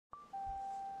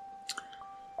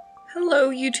Hello,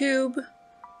 YouTube.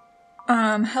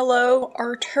 Hello,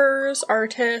 arters,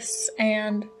 artists,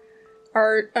 and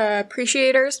art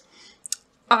appreciators.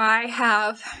 I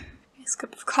have a nice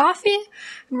cup of coffee,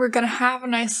 and we're gonna have a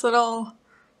nice little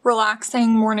relaxing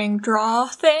morning draw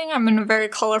thing. I'm in a very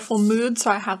colorful mood, so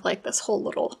I have like this whole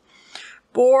little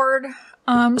board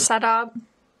set up.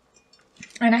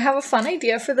 And I have a fun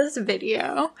idea for this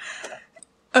video.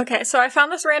 Okay, so I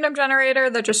found this random generator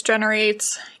that just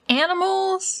generates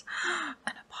animals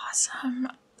and a possum.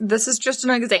 This is just an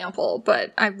example,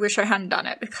 but I wish I hadn't done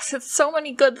it because it's so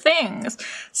many good things.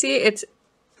 See,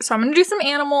 so I'm gonna do some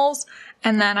animals,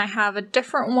 and then I have a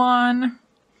different one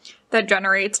that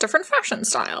generates different fashion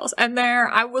styles. And there,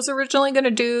 I was originally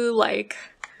gonna do like,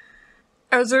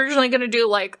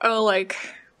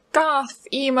 goth,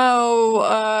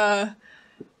 emo,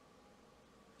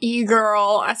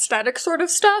 e-girl aesthetic sort of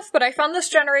stuff, but I found this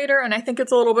generator and I think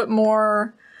it's a little bit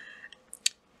more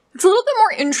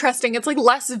interesting. It's like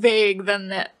less vague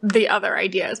than the other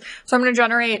ideas. So I'm going to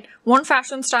generate one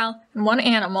fashion style and one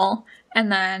animal,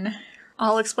 and then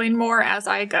I'll explain more as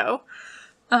I go.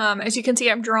 As you can see,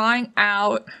 I'm drawing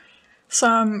out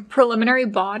some preliminary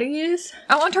bodies.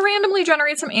 I want to randomly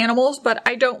generate some animals, but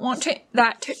I don't want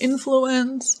that to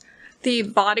influence the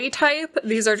body type.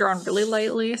 These are drawn really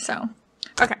lightly, so.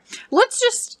 Okay, let's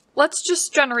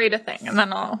just generate a thing, and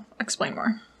then I'll explain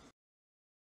more.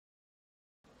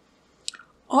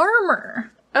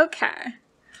 Armor. Okay.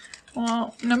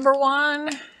 Well, number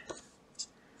one,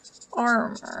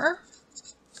 armor.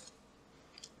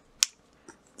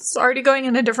 It's already going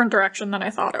in a different direction than I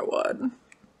thought it would.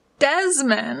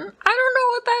 Desmond. I don't know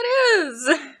what that is.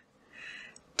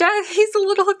 He's a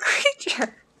little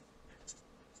creature.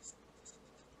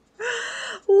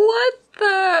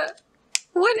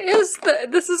 What is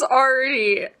this is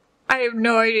already, I have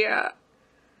no idea.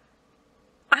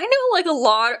 I know like a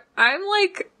lot, I'm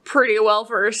like pretty well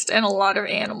versed in a lot of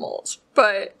animals,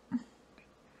 but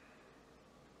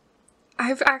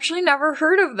I've actually never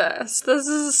heard of this. This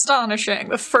is astonishing,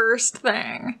 the first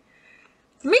thing.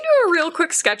 Let me do a real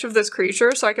quick sketch of this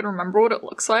creature so I can remember what it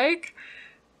looks like.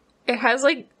 It has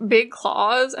like big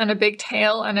claws and a big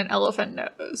tail and an elephant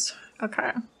nose.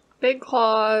 Okay. Big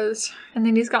claws, and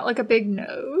then he's got like a big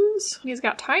nose. He's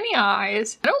got tiny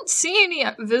eyes. I don't see any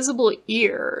visible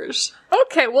ears.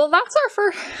 Okay, well that's our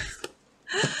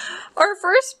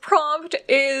first prompt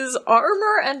is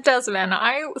armor and Desmond.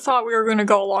 I thought we were gonna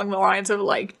go along the lines of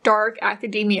like dark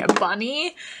academia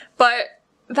bunny, but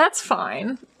that's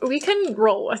fine. We can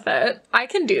roll with it. I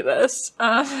can do this.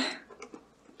 I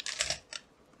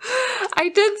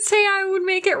did say I would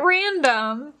make it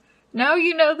random. Now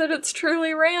you know that it's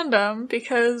truly random,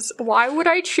 because why would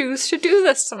I choose to do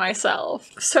this to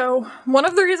myself? So one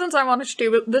of the reasons I wanted to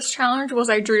do this challenge was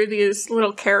I drew these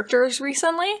little characters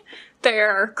recently.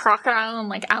 They're crocodile and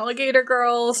like alligator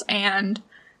girls, and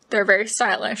they're very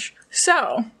stylish.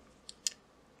 So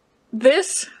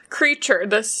this creature,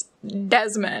 this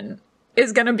Desmond,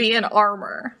 is gonna be in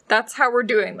armor. That's how we're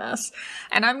doing this.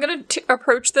 And I'm gonna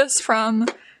approach this from,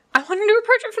 I wanted to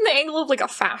approach it from the angle of like a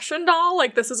fashion doll.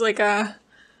 Like this is like a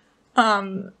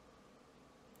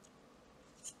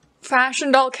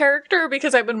fashion doll character,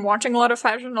 because I've been watching a lot of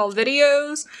fashion doll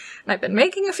videos and I've been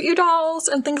making a few dolls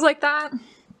and things like that.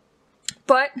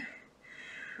 But,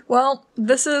 well,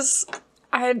 that's the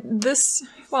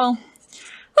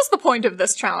point of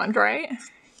this challenge, right?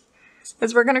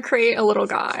 Is we're gonna create a little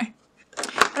guy.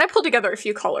 And I pulled together a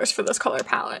few colors for this color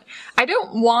palette. I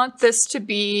don't want this to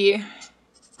be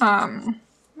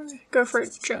go for a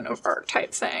Joan of Arc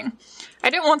type thing. I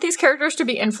didn't want these characters to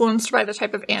be influenced by the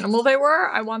type of animal they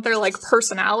were. I want their like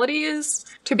personalities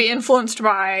to be influenced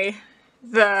by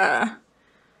the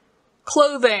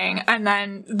clothing, and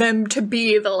then them to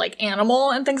be the like animal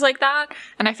and things like that.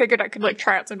 And I figured I could like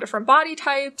try out some different body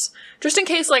types, just in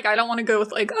case like I don't want to go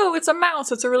with like, oh, it's a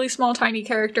mouse, it's a really small tiny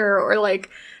character, or like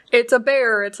it's a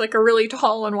bear, it's like a really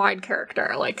tall and wide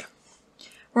character. Like,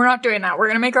 we're not doing that. We're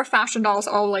gonna make our fashion dolls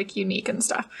all like unique and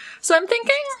stuff. So I'm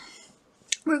thinking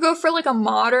we go for like a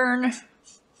modern-ish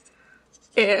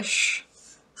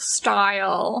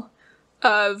style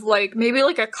of like maybe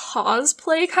like a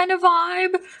cosplay kind of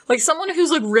vibe. Like someone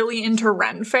who's like really into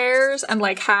Ren fairs and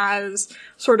like has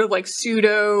sort of like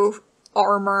pseudo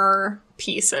armor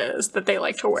pieces that they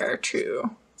like to wear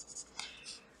too.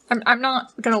 I'm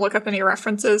not gonna look up any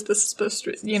references. This is supposed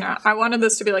to, you know, I wanted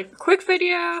this to be like a quick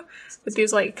video with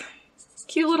these like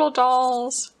cute little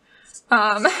dolls.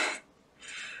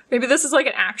 Maybe this is like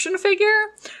an action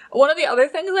figure. One of the other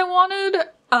things I wanted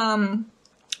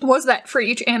was that for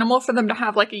each animal, for them to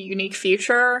have like a unique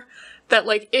feature that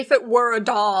like if it were a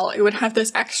doll, it would have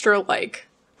this extra like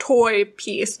toy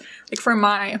piece. Like for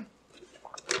my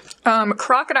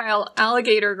crocodile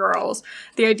alligator girls,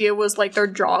 the idea was like their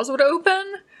jaws would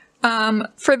open.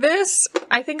 For this,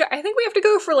 I think we have to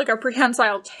go for like a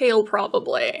prehensile tail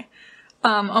probably.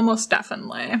 Almost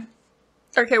definitely.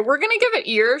 Okay, we're gonna give it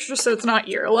ears just so it's not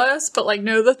earless, but like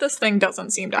know that this thing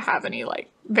doesn't seem to have any like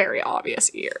very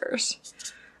obvious ears.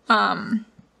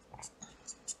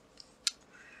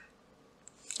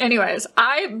 Anyways,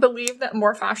 I believe that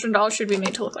more fashion dolls should be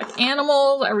made to look like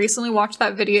animals. I recently watched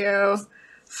that video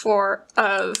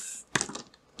of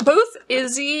both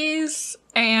Izzy's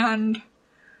and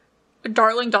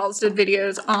Darling Dolls did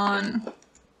videos on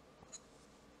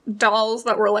dolls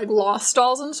that were like lost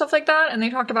dolls and stuff like that, and they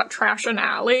talked about Trash and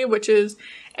Alley, which is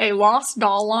a lost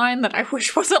doll line that I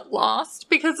wish wasn't lost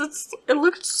because it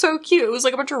looked so cute. It was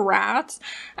like a bunch of rats,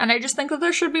 and I just think that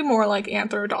there should be more like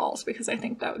anthro dolls because I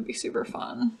think that would be super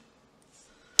fun.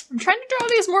 I'm trying to draw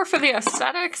these more for the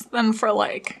aesthetics than for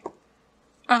like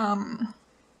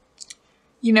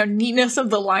you know, neatness of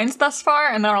the lines thus far,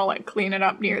 and then I'll like clean it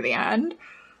up near the end.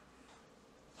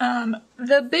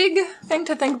 The big thing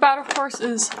to think about, of course,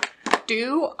 is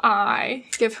do I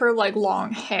give her like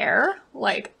long hair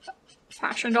like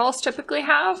fashion dolls typically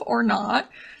have or not?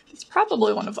 It's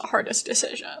probably one of the hardest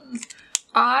decisions.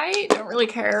 I don't really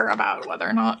care about whether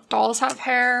or not dolls have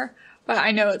hair, but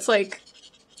I know it's like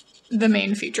the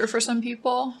main feature for some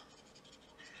people.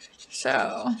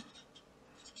 So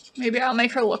maybe I'll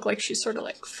make her look like she's sort of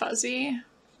like fuzzy.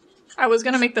 I was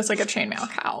gonna make this like a chainmail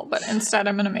cowl, but instead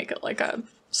I'm gonna make it like a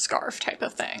scarf type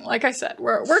of thing. Like I said,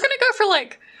 we're gonna go for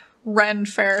like Ren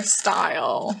Fair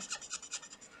style.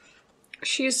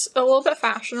 She's a little bit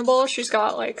fashionable. She's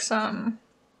got like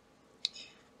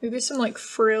maybe some like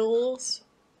frills.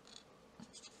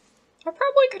 I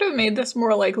probably could have made this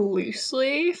more like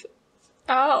loosely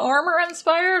armor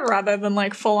inspired rather than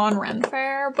like full on Ren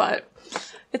Fair, but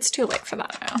it's too late for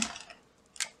that now.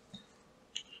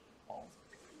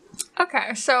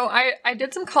 Okay, so I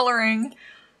did some coloring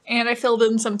and I filled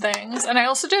in some things, and I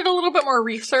also did a little bit more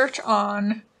research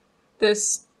on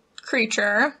this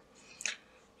creature,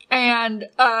 and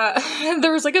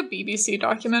there was like a BBC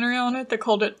documentary on it that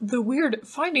called it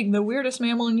Finding the Weirdest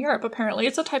Mammal in Europe. Apparently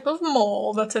it's a type of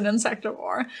mole that's an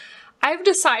insectivore. I've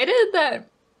decided that,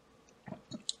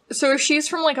 so if she's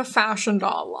from like a fashion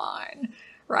doll line,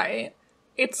 right?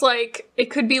 It's like, it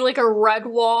could be like a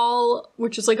Redwall,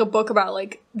 which is like a book about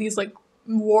like these like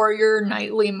warrior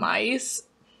knightly mice.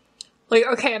 Like,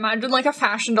 okay, imagine like a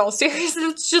fashion doll series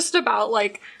that's just about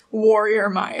like warrior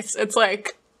mice. It's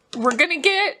like, we're gonna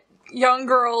get young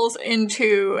girls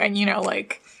into, and you know,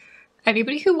 like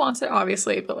anybody who wants it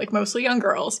obviously, but like mostly young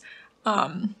girls,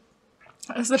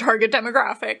 as the target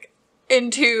demographic,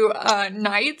 into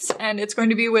knights, and it's going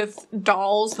to be with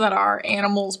dolls that are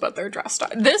animals but they're dressed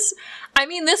up. This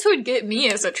would get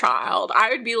me as a child.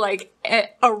 I would be like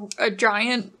a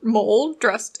giant mole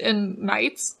dressed in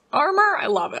knight's armor. I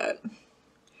love it.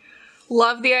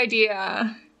 Love the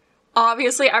idea.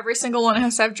 Obviously every single one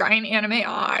has to have giant anime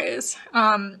eyes.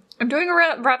 I'm doing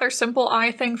a rather simple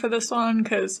eye thing for this one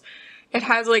because it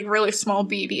has like really small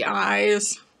beady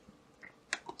eyes.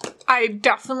 I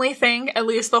definitely think at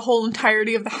least the whole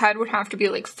entirety of the head would have to be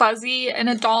like fuzzy in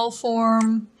a doll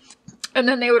form. And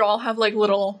then they would all have like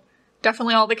little,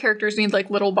 definitely all the characters need like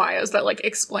little bios that like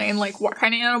explain like what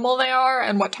kind of animal they are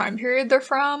and what time period they're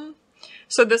from.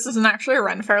 So this isn't actually a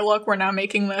Ren Fair look. We're now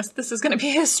making this. This is going to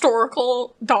be a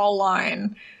historical doll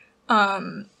line.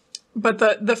 But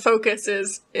the focus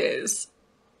is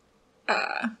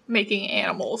making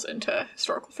animals into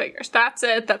historical figures. That's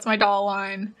it. That's my doll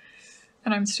line.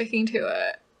 And I'm sticking to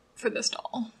it for this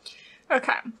doll.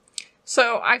 Okay,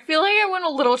 so I feel like I went a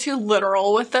little too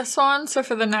literal with this one, so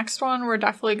for the next one, we're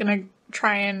definitely gonna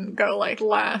try and go like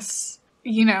less,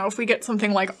 you know, if we get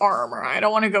something like armor. I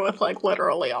don't want to go with like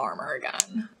literally armor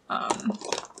again.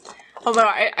 Although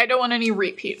I don't want any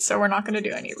repeats, so we're not gonna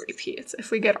do any repeats if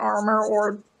we get armor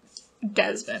or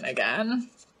Desmond again.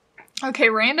 Okay,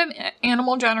 random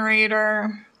animal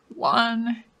generator,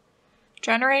 1.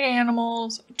 Generate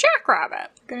animals, jackrabbit.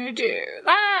 Gonna do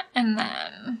that, and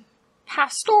then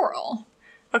pastoral.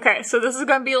 Okay, so this is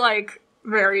gonna be like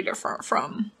very different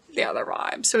from the other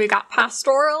vibe. So we got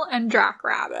pastoral and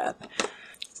jackrabbit.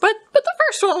 But the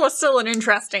first one was still an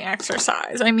interesting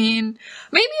exercise. I mean,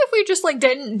 maybe if we just like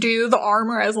didn't do the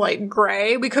armor as like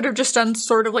gray, we could have just done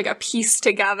sort of like a piece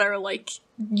together, like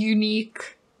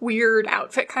unique, weird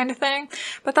outfit kind of thing.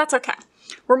 But that's okay.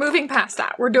 We're moving past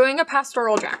that. We're doing a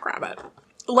pastoral jackrabbit.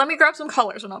 Let me grab some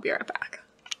colors and I'll be right back.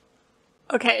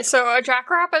 Okay, so a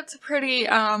jackrabbit's a pretty,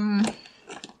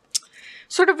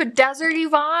 sort of a deserty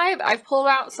vibe. I've pulled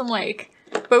out some like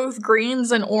both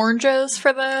greens and oranges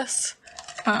for this.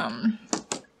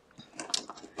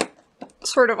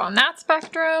 Sort of on that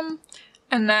spectrum.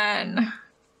 And then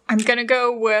I'm gonna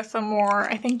go with a more,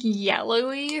 I think,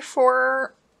 yellowy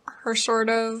for her sort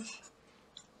of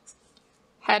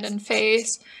head and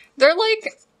face. They're like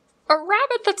a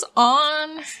rabbit that's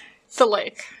on the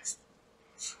lake.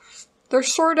 They're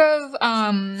sort of,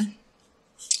 well,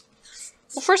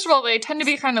 first of all, they tend to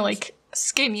be kind of like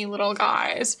skinny little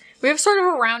guys. We have sort of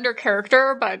a rounder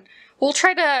character, but we'll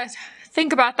try to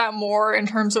think about that more in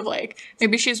terms of like,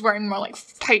 maybe she's wearing more like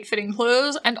tight-fitting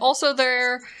clothes, and also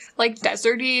they're like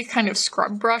deserty kind of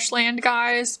scrub brush land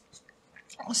guys.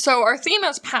 So our theme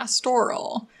is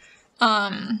pastoral.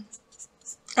 Oh,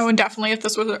 and definitely if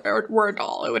this was were a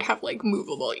doll, it would have like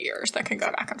movable ears that can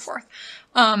go back and forth.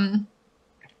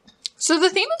 So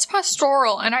the theme is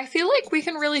pastoral, and I feel like we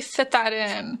can really fit that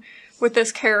in with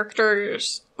this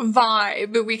character's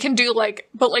vibe. We can do like,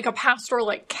 but like a pastoral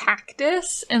like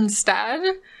cactus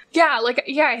instead. Yeah, like,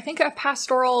 yeah, I think a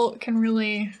pastoral can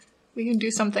really, we can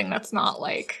do something that's not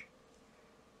like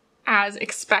as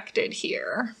expected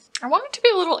here. I want it to be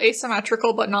a little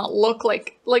asymmetrical, but not look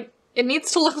like it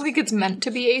needs to look like it's meant to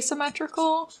be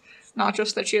asymmetrical, not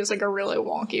just that she has like a really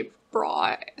wonky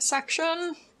bra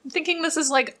section. I'm thinking this is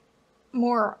like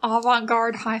more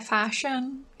avant-garde high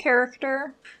fashion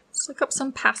character. Let's look up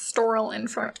some pastoral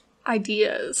info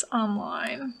ideas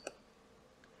online.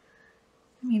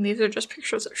 I mean, these are just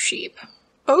pictures of sheep.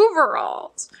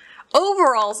 Overalls.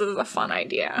 Overalls is a fun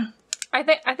idea. I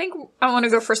think I want to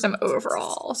go for some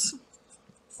overalls,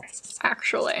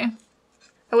 actually.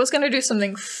 I was going to do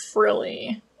something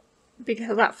frilly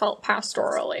because that felt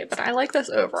pastorally, but I like this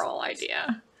overall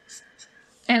idea.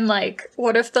 And like,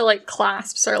 what if the like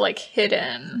clasps are like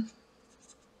hidden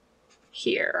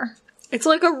here? It's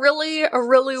like a really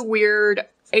weird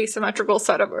asymmetrical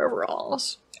set of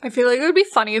overalls. I feel like it would be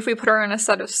funny if we put her in a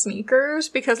set of sneakers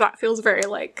because that feels very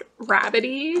like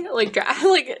rabbity, like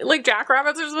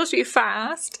jackrabbits are supposed to be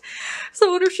fast.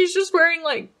 So what if she's just wearing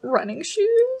like running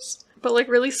shoes? But like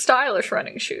really stylish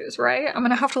running shoes, right? I'm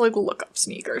gonna have to like look up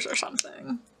sneakers or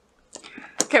something.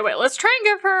 Okay, wait, let's try and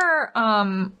give her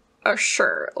a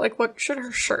shirt. Like, what should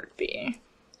her shirt be?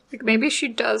 Like, maybe she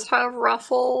does have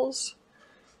ruffles.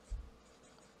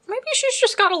 Maybe she's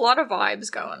just got a lot of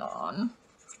vibes going on.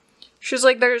 She's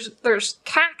like, there's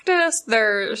cactus,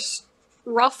 there's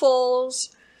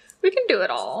ruffles. We can do it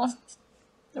all.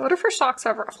 What if her socks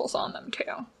have ruffles on them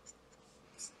too?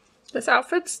 This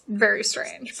outfit's very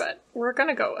strange, but we're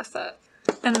gonna go with it.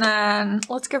 And then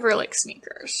let's give her like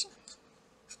sneakers.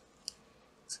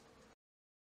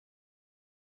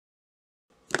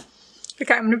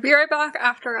 Okay, I'm gonna be right back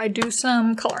after I do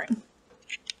some coloring.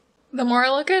 The more I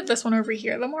look at this one over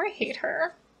here, the more I hate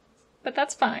her. But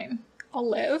that's fine. I'll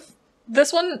live.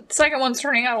 This one, second one's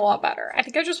turning out a lot better. I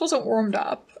think I just wasn't warmed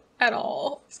up at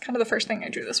all. It's kind of the first thing I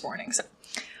drew this morning, so.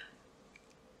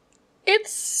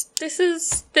 This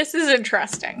is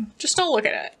interesting. Just don't look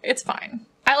at it. It's fine.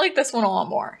 I like this one a lot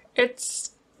more.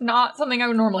 It's not something I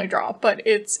would normally draw, but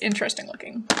it's interesting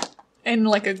looking. In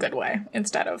like a good way,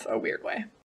 instead of a weird way.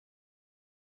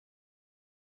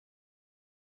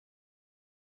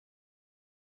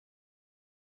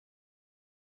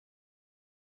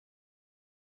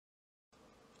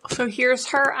 So here's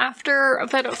her after a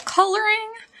bit of coloring.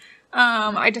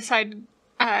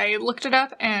 I looked it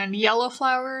up and yellow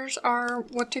flowers are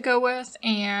what to go with,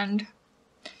 and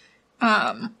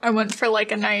I went for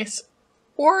like a nice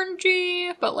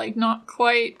orangey, but like not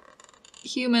quite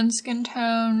human skin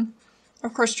tone.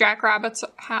 Of course, jackrabbits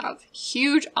have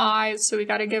huge eyes, so we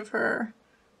gotta give her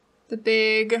the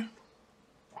big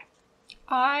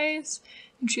eyes.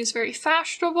 And she's very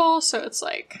fashionable, so it's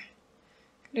like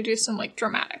gonna do some like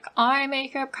dramatic eye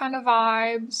makeup kind of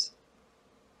vibes.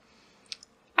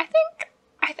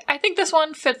 I think this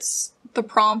one fits the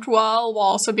prompt well, while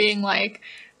also being like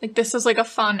this is like a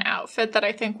fun outfit that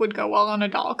I think would go well on a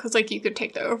doll, because like you could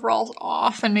take the overalls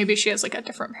off and maybe she has like a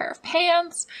different pair of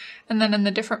pants, and then in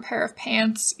the different pair of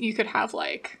pants you could have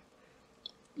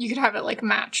it like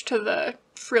match to the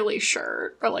frilly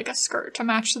shirt, or like a skirt to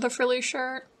match to the frilly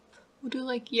shirt. We'll do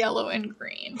like yellow and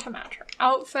green to match her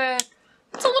outfit.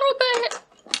 It's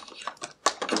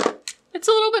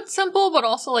a little bit simple, but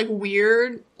also like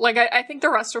weird. Like I think the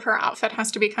rest of her outfit has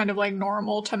to be kind of like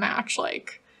normal to match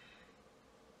like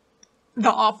the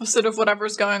opposite of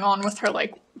whatever's going on with her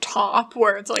like top,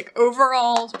 where it's like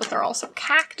overalls, but they're also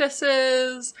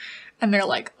cactuses and they're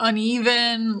like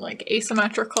uneven, like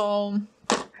asymmetrical.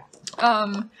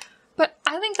 But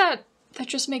I think that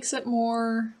just makes it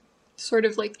more sort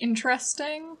of like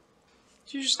interesting.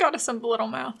 You just got a simple little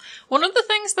mouth. One of the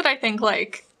things that I think,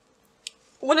 like,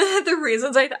 one of the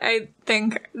reasons I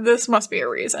think this must be a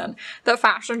reason that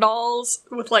fashion dolls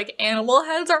with, like, animal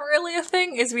heads aren't really a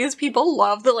thing is because people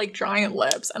love the, like, giant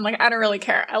lips. And, like, I don't really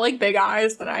care. I like big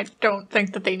eyes, and I don't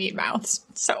think that they need mouths.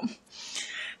 So,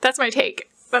 that's my take.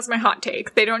 That's my hot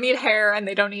take. They don't need hair and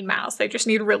they don't need mouths. They just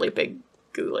need really big,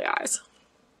 googly eyes.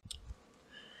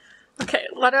 Okay,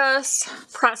 let us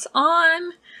press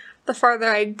on. The farther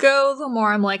I go, the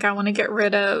more I'm like, I want to get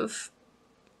rid of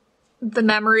the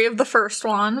memory of the first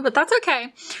one, but that's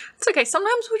okay. It's okay.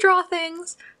 Sometimes we draw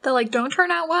things that, like, don't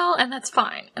turn out well, and that's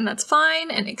fine. And that's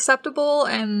fine and acceptable,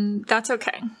 and that's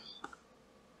okay.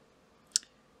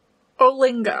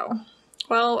 Olingo.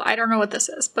 Well, I don't know what this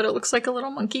is, but it looks like a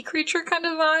little monkey creature kind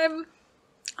of vibe.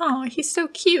 Oh, he's so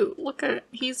cute. Look at,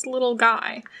 he's a little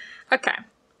guy. Okay.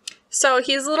 So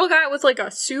he's a little guy with, like, a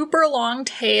super long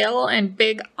tail and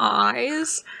big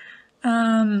eyes.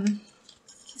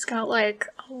 He's got, like,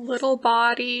 a little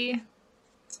body,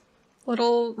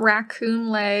 little raccoon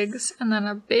legs, and then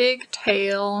a big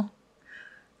tail,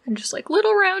 and just, like,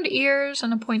 little round ears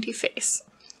and a pointy face.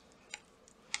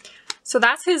 So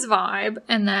that's his vibe.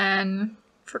 And then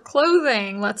for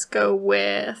clothing, let's go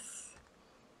with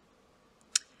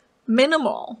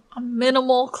minimal.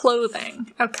 Minimal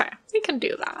clothing. Okay, we can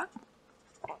do that.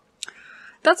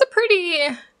 That's a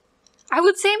pretty, I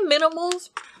would say minimal's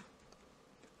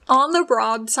on the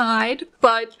broad side,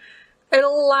 but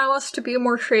it'll allow us to be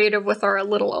more creative with our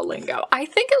little Olingo. I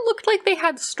think it looked like they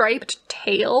had striped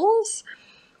tails.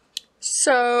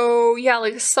 So yeah,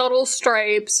 like subtle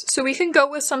stripes. So we can go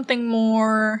with something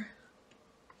more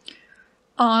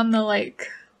on the, like,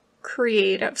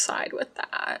 creative side with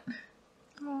that.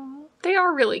 Oh, they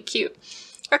are really cute.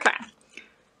 Okay.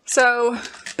 So,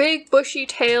 big, bushy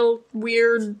tail,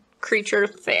 weird creature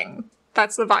thing.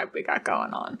 That's the vibe we got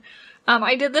going on.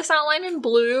 I did this outline in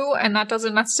blue, and that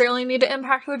doesn't necessarily need to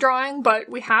impact the drawing, but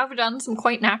we have done some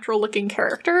quite natural-looking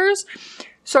characters.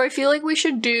 So I feel like we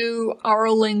should do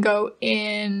our lingo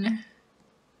in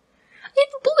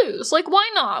blues. Like,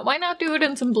 why not? Why not do it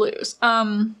in some blues?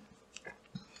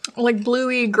 Like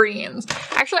bluey greens.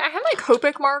 Actually, I have my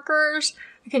Copic markers.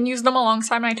 I can use them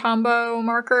alongside my Tombow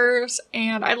markers,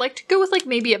 and I'd like to go with, like,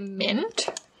 maybe a mint.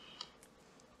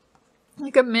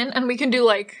 Like a mint, and we can do,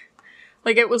 like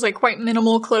it was, like, quite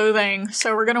minimal clothing,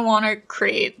 so we're gonna want to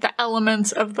create the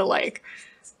elements of the, like,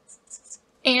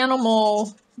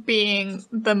 animal being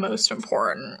the most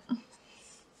important.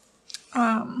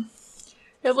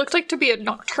 It looked like to be a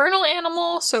nocturnal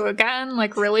animal, so again,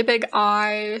 like, really big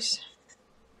eyes.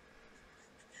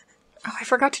 Oh, I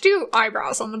forgot to do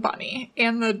eyebrows on the bunny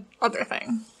and the other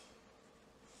thing.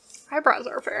 Eyebrows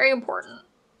are very important,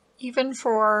 even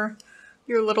for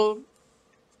your little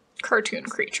cartoon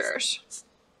creatures.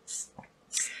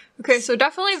 Okay, so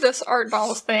definitely this art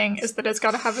dolls thing is that it's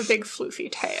got to have a big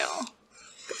floofy tail.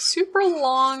 Super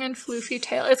long and floofy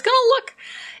tail. It is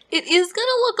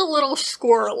gonna look a little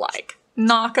squirrel-like,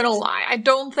 not gonna lie. I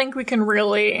don't think we can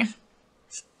really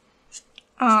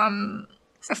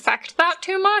affect that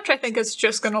too much. I think it's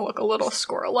just gonna look a little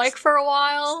squirrel-like for a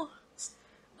while.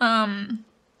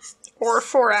 Or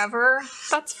forever.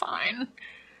 That's fine.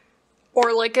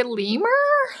 Or like a lemur?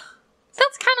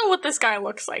 That's kind of what this guy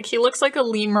looks like. He looks like a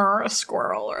lemur or a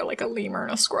squirrel, or like a lemur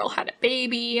and a squirrel had a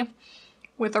baby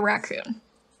with a raccoon.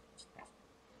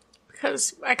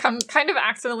 Because I kind of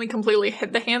accidentally completely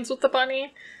hid the hands with the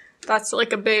bunny. That's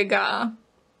like a big,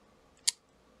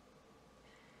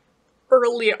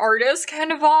 early artist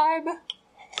kind of vibe.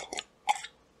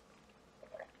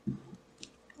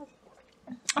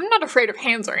 I'm not afraid of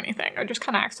hands or anything. I just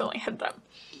kind of accidentally hid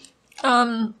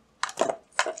them.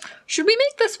 Should we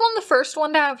make this one the first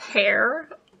one to have hair?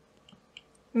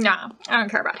 Nah, I don't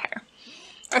care about hair.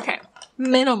 Okay,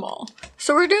 minimal.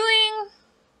 So we're doing...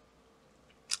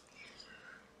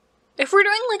 If we're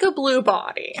doing like a blue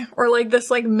body, or like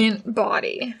this like mint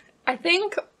body, I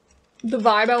think the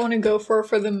vibe I want to go for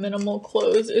the minimal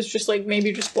clothes is just like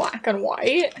maybe just black and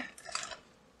white.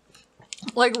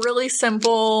 Like really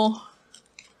simple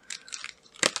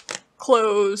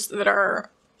clothes that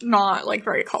are not like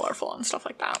very colorful and stuff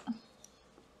like that.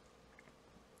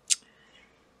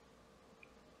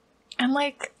 And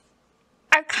like,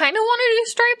 I kind of want to do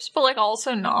stripes, but like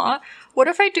also not. What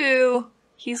if I do,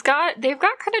 they've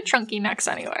got kind of chunky necks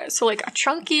anyway. So like a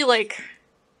chunky like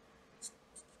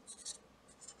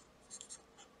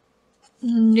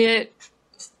knit.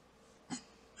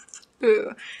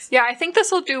 Ooh. Yeah, I think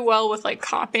this will do well with like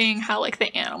copying how like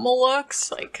the animal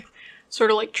looks, like sort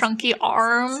of like chunky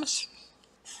arms.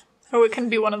 Oh, it can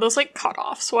be one of those like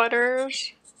cut-off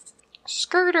sweaters.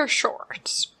 Skirt or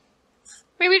shorts?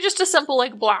 Maybe just a simple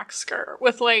like black skirt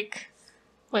with like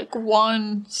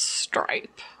one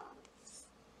stripe.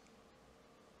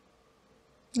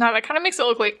 Now that kind of makes it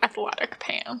look like athletic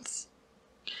pants.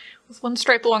 With one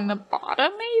stripe along the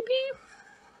bottom, maybe?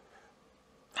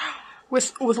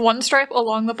 With one stripe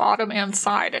along the bottom and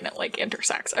side, and it like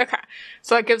intersects. Okay,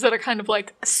 so that gives it a kind of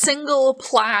like single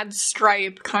plaid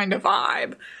stripe kind of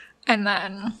vibe. And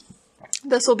then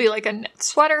this will be like a knit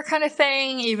sweater kind of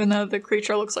thing, even though the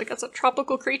creature looks like it's a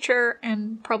tropical creature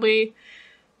and probably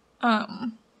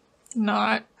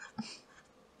not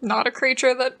a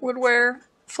creature that would wear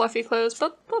fluffy clothes,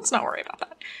 but let's not worry about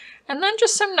that. And then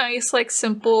just some nice like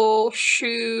simple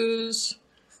shoes,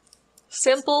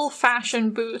 simple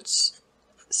fashion boots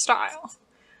style.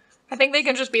 I think they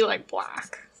can just be like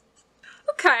black.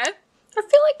 Okay, I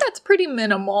feel like that's pretty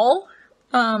minimal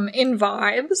in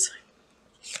vibes.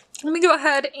 Let me go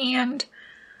ahead and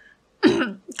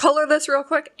color this real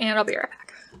quick and I'll be right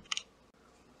back.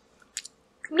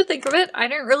 Come to think of it, I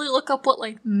didn't really look up what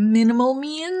like minimal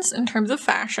means in terms of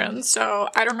fashion, so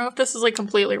I don't know if this is like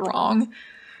completely wrong,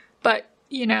 but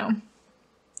you know,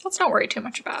 let's not worry too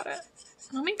much about it.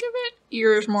 Let me give it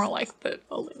ears more like the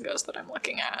lingos that I'm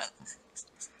looking at.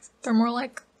 They're more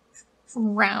like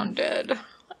rounded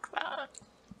like that.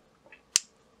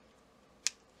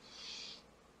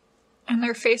 And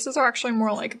their faces are actually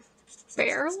more like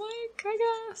bear-like,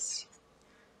 I guess.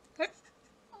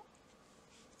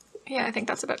 Yeah, I think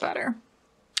that's a bit better.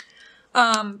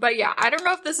 But yeah, I don't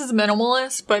know if this is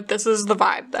minimalist, but this is the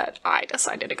vibe that I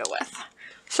decided to go with.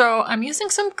 So I'm using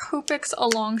some Copics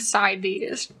alongside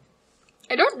these.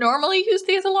 I don't normally use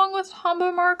these along with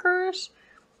Tombow markers,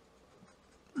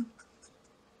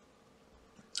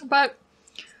 but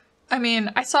I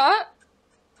mean, I saw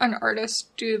an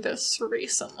artist do this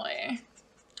recently,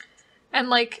 and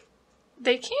like,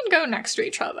 they can go next to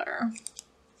each other.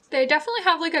 They definitely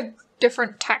have like a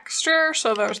different texture,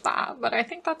 so there's that, but I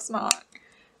think that's not,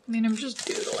 I mean, I'm just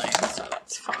doodling, so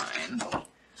that's fine.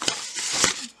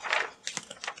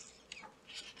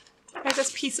 I have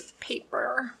this piece of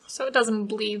paper so it doesn't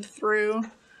bleed through.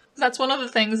 That's one of the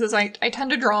things is I tend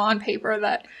to draw on paper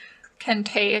that can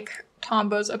take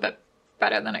Tombows a bit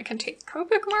better than I can take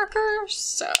Copic markers,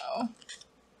 so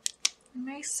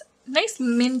nice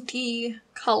minty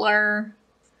color.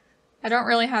 I don't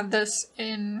really have this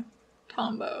in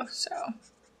Tombow, so.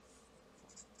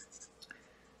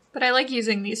 But I like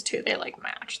using these two, they like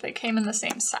match. They came in the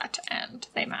same set and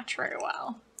they match very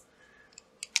well.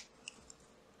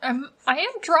 I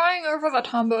am drawing over the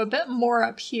Tombow a bit more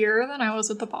up here than I was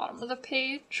at the bottom of the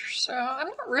page, so I'm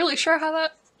not really sure how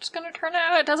that's going to turn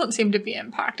out. It doesn't seem to be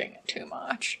impacting it too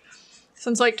much,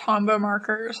 since like Tombow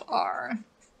markers are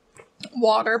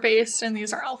water-based and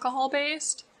these are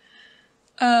alcohol-based.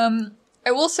 I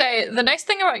will say, the nice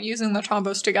thing about using the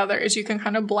Tombows together is you can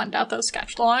kind of blend out those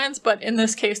sketch lines, but in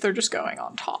this case they're just going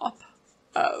on top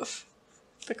of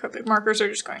the Copic markers, are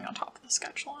just going on top of the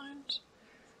sketch lines.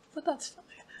 But that's fine.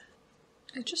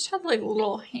 It just had like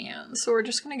little hands, so we're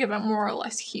just gonna give it more or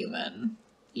less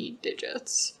human-y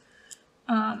digits.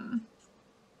 Because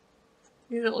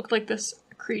it looked like this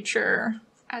creature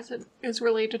as it is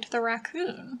related to the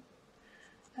raccoon,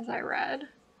 as I read.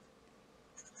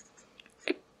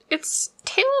 Its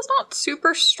tail is not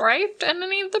super striped in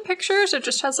any of the pictures, it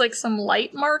just has like some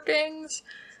light markings,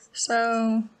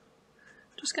 so I'm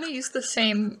just gonna use the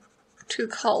same two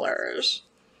colors.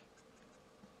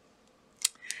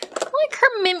 I like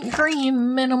her mint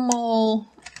green minimal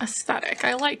aesthetic.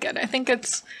 I like it. I think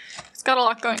it's got a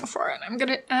lot going for it. I'm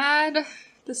gonna add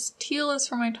this teal is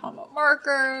for my Tombow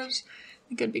markers. I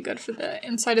think it'd be good for the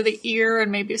inside of the ear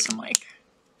and maybe some like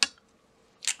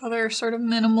other sort of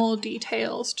minimal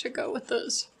details to go with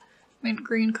those mint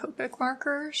green Copic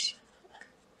markers.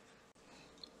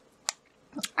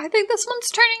 I think this one's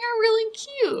turning out really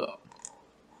cute.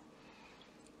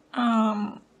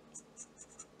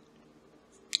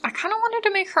 I kind of wanted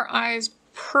to make her eyes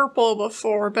purple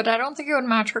before, but I don't think it would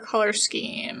match her color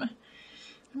scheme.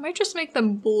 I might just make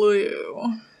them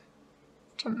blue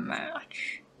to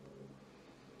match.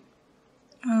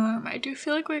 I do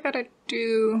feel like we gotta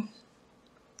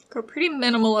go pretty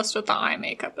minimalist with the eye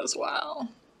makeup as well.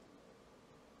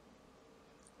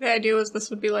 The idea was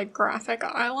this would be like graphic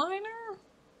eyeliner?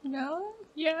 No?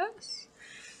 Yes?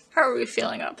 How are we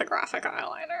feeling about the graphic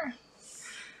eyeliner?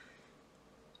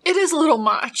 It is a little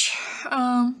much,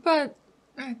 but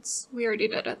we already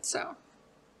did it, so.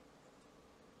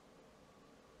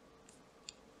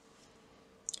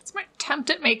 It's my attempt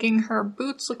at making her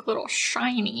boots look a little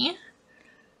shiny.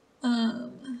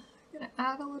 I'm gonna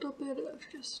add a little bit of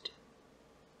just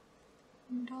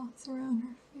dots around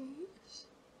her face.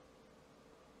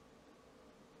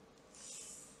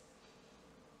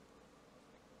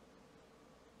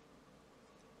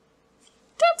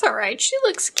 That's all right. She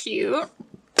looks cute.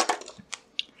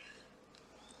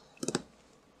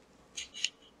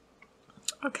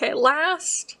 Okay,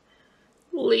 lastly,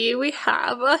 we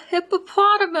have a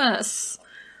hippopotamus.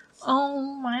 Oh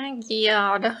my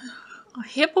god. A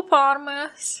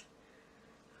hippopotamus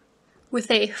with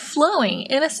a flowing,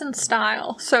 innocent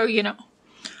style. So, you know,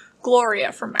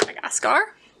 Gloria from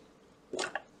Madagascar.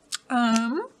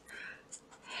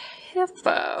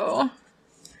 Hippo.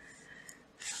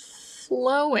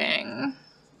 Flowing,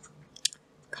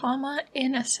 comma,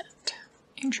 innocent.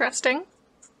 Interesting.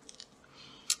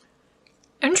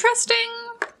 Interesting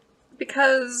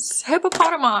because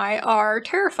hippopotami are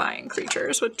terrifying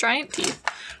creatures with giant teeth.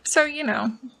 So, you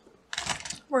know,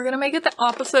 we're gonna make it the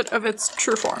opposite of its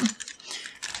true form.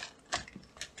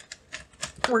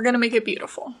 We're gonna make it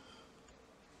beautiful.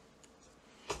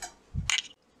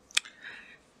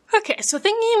 Okay, so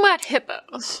thinking about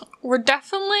hippos, we're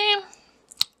definitely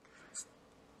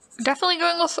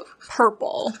going with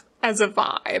purple as a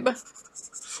vibe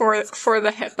for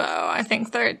the hippo. I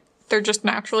think they're just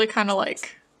naturally kind of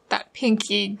like that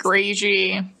pinky,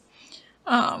 grayy,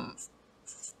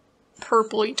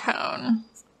 purpley tone.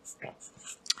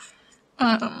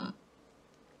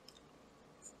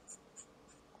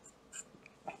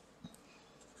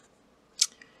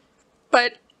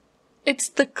 But it's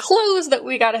the clothes that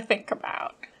we gotta think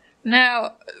about.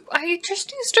 Now, I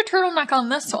just used a turtleneck on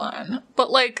this one,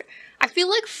 but like, I feel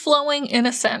like flowing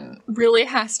innocent really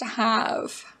has to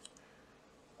have,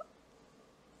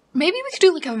 maybe we could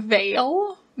do like a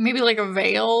veil, maybe like a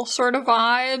veil sort of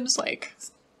vibes, like,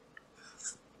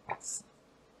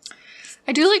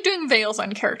 I do like doing veils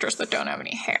on characters that don't have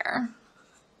any hair.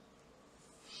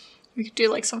 We could do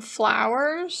like some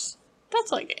flowers.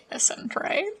 That's like innocent,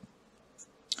 right?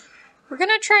 We're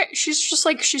gonna try,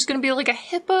 she's gonna be like a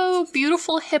hippo,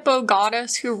 beautiful hippo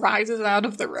goddess who rises out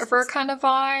of the river kind of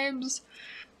vibes.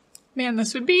 Man,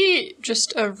 this would be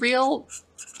just a real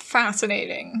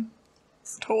fascinating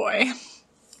toy.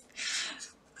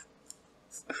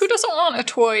 Who doesn't want a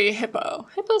toy hippo?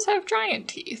 Hippos have giant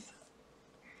teeth.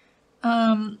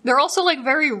 They're also like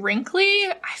very wrinkly.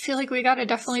 I feel like we gotta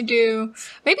definitely do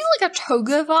maybe like a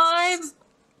toga vibe.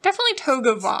 Definitely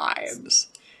toga vibes.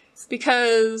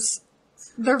 Because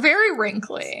they're very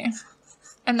wrinkly,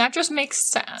 and that just makes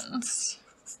sense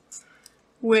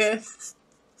with,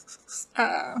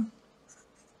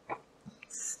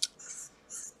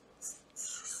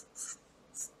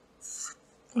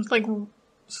 like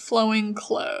flowing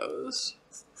clothes.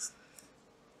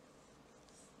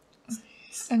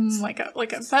 And like a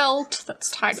belt that's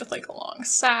tied with like a long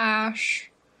sash.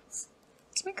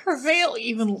 Let's make her veil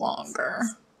even longer.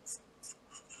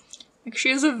 Like,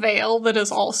 she has a veil that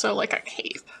is also like a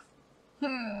cape.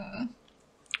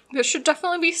 This should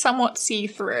definitely be somewhat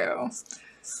see-through.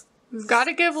 We've got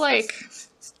to give like,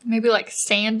 maybe like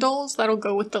sandals that'll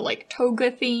go with the like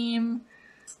toga theme.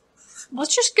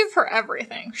 Let's just give her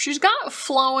everything. She's got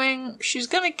flowing, she's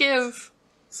gonna give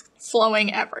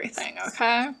flowing everything,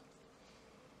 okay?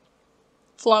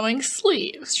 Flowing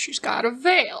sleeves, she's got a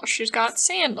veil, she's got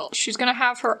sandals, she's gonna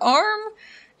have her arm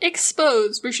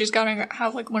exposed, but she's gonna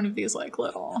have like one of these like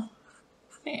little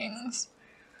things.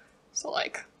 So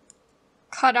like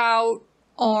cut out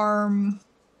arm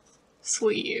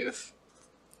sleeve.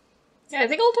 Yeah, I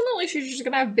think ultimately she's just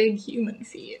gonna have big human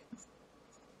feet.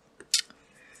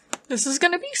 This is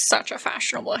gonna be such a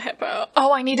fashionable hippo.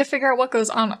 Oh, I need to figure out what goes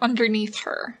on underneath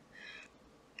her.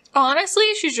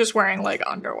 Honestly, she's just wearing like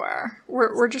underwear.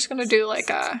 We're just gonna do like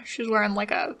she's wearing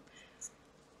like a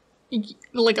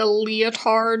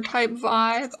leotard type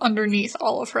vibe underneath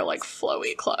all of her like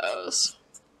flowy clothes.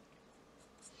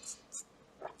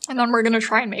 And then we're gonna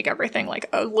try and make everything like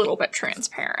a little bit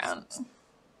transparent.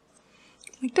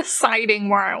 Like deciding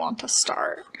where I want to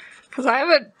start. Because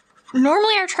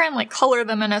normally I try and like color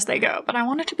them in as they go, but I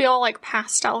want it to be all like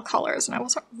pastel colors and I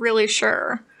wasn't really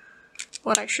sure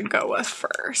what I should go with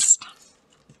first.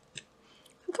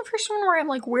 The first one where I'm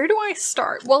like, where do I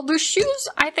start? Well, the shoes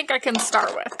I think I can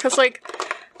start with, because like,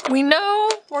 we know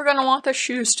we're gonna want the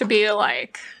shoes to be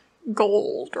like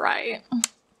gold, right?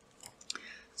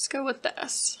 Let's go with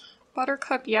this.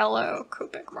 Buttercup yellow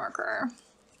Copic marker.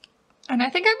 And I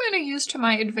think I'm gonna use to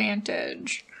my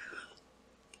advantage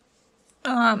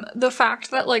the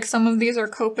fact that like some of these are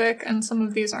Copic and some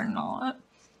of these are not,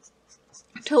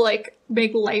 to like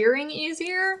make layering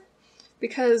easier.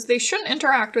 Because they shouldn't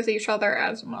interact with each other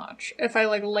as much if I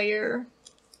like layer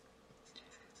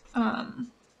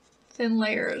thin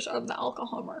layers of the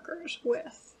alcohol markers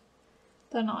with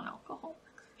the non-alcohol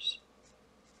markers.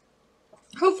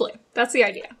 Hopefully, that's the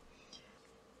idea.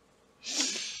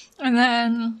 And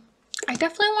then I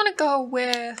definitely want to go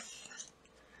with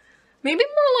maybe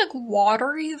more like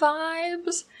watery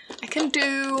vibes. I can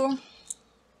do,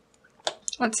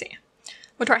 let's see,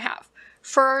 what do I have?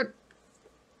 For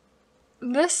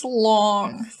this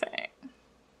long thing,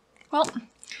 well,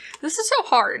 this is so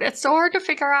hard. It's so hard to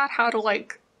figure out how to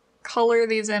like color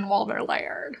these in while they're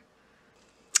layered.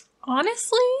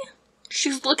 Honestly,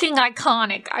 she's looking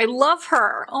iconic. I love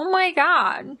her. Oh my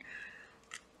god.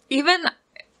 Even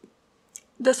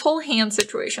this whole hand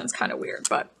situation is kind of weird,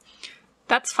 but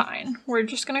that's fine. We're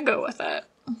just gonna go with it.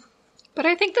 But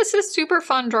I think this is super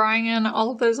fun drawing in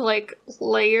all of those like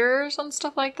layers and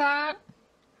stuff like that.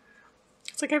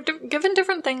 It's like I've given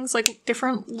different things like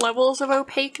different levels of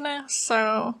opaqueness,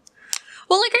 so...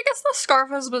 Well, like I guess the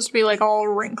scarf is supposed to be like all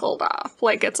wrinkled up,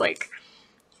 like it's like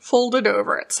folded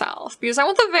over itself, because I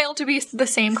want the veil to be the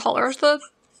same color as the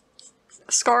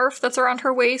scarf that's around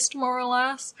her waist, more or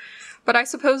less. But I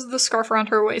suppose the scarf around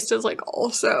her waist is like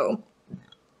also,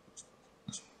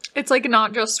 it's like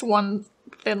not just one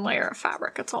thin layer of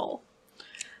fabric, it's all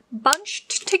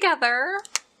bunched together.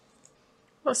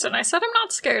 Listen, I said I'm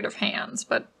not scared of hands,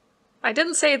 but I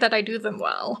didn't say that I do them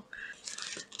well.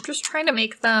 I'm just trying to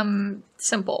make them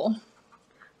simple.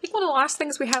 I think one of the last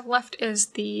things we have left is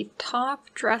the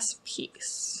top dress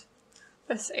piece.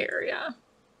 This area.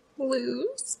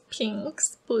 Blues,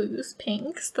 pinks,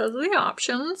 those are the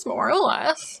options, more or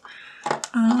less.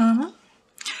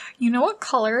 You know what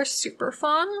color is super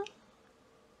fun?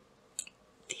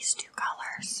 These two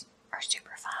colors are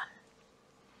super fun.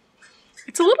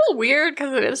 It's a little weird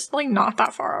because it is like not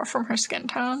that far off from her skin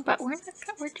tone, but we're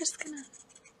just gonna...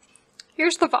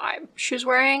 Here's the vibe. She's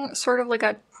wearing sort of like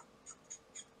a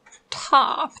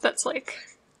top that's like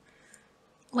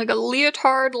a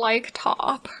leotard-like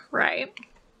top, right?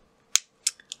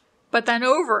 But then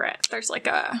over it, there's like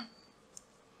a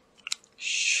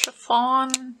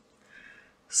chiffon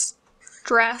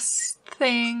dress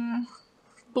thing,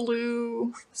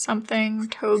 blue something,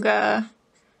 toga.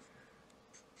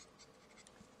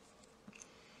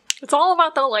 It's all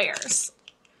about the layers.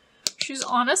 She's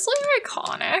honestly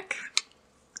iconic.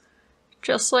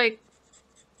 Just like,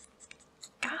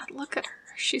 God, look at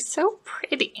her. She's so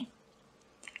pretty.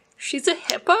 She's a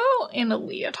hippo in a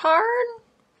leotard.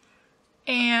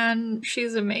 And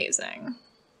she's amazing.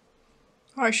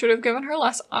 Oh, I should have given her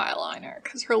less eyeliner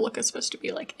because her look is supposed to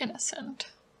be like innocent.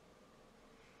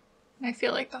 And I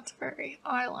feel like that's a very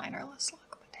eyelinerless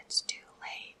look, but it's too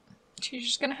late. She's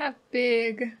just gonna have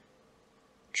big,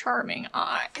 charming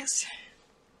eyes.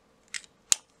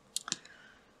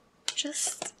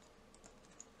 Just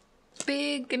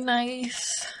big,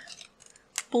 nice,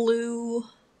 blue,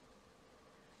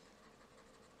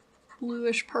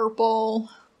 bluish purple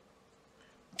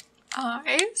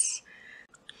eyes.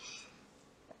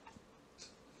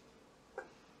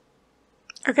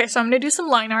 Okay, so I'm gonna do some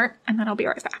line art and then I'll be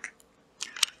right back.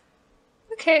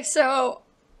 Okay, so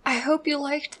I hope you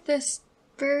liked this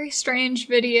very strange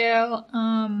video.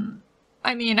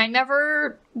 I mean, I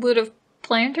never would have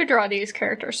planned to draw these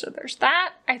characters, so there's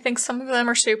that. I think some of them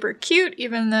are super cute,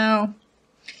 even though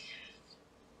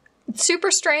it's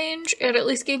super strange. It at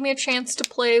least gave me a chance to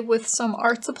play with some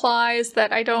art supplies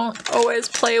that I don't always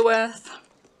play with.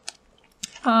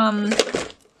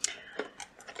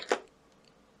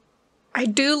 I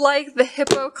do like the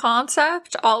hippo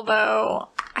concept, although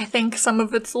I think some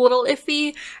of it's a little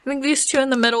iffy. I think these two in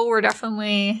the middle were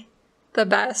definitely the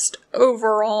best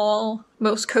overall,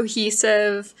 most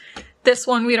cohesive. This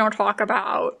one we don't talk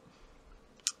about.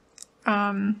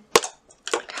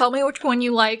 Tell me which one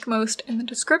you like most in the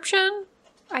description,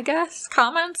 I guess.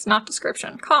 Comments? Not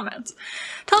description. Comments.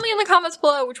 Tell me in the comments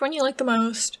below which one you like the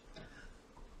most.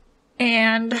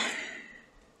 And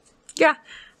yeah,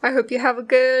 I hope you have a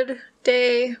good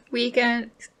day, weekend,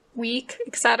 week,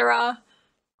 etc.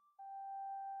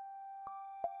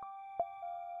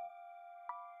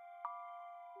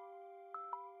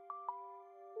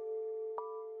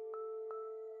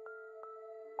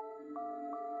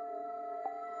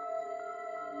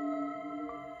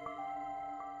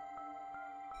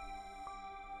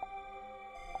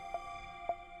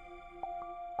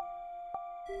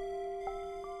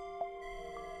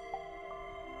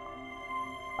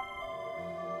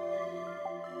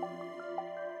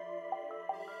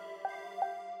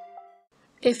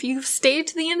 If you've stayed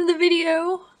to the end of the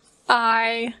video,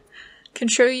 I can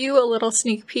show you a little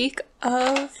sneak peek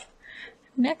of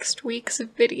next week's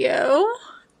video,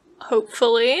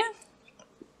 hopefully.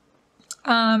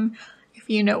 If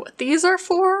you know what these are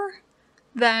for,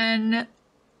 then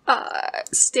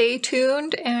stay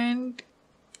tuned and,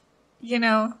 you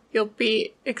know, you'll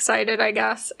be excited, I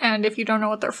guess. And if you don't know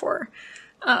what they're for,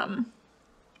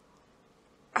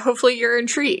 hopefully you're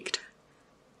intrigued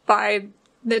by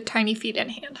the tiny feet in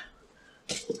hand.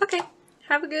 Okay,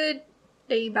 have a good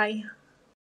day, bye.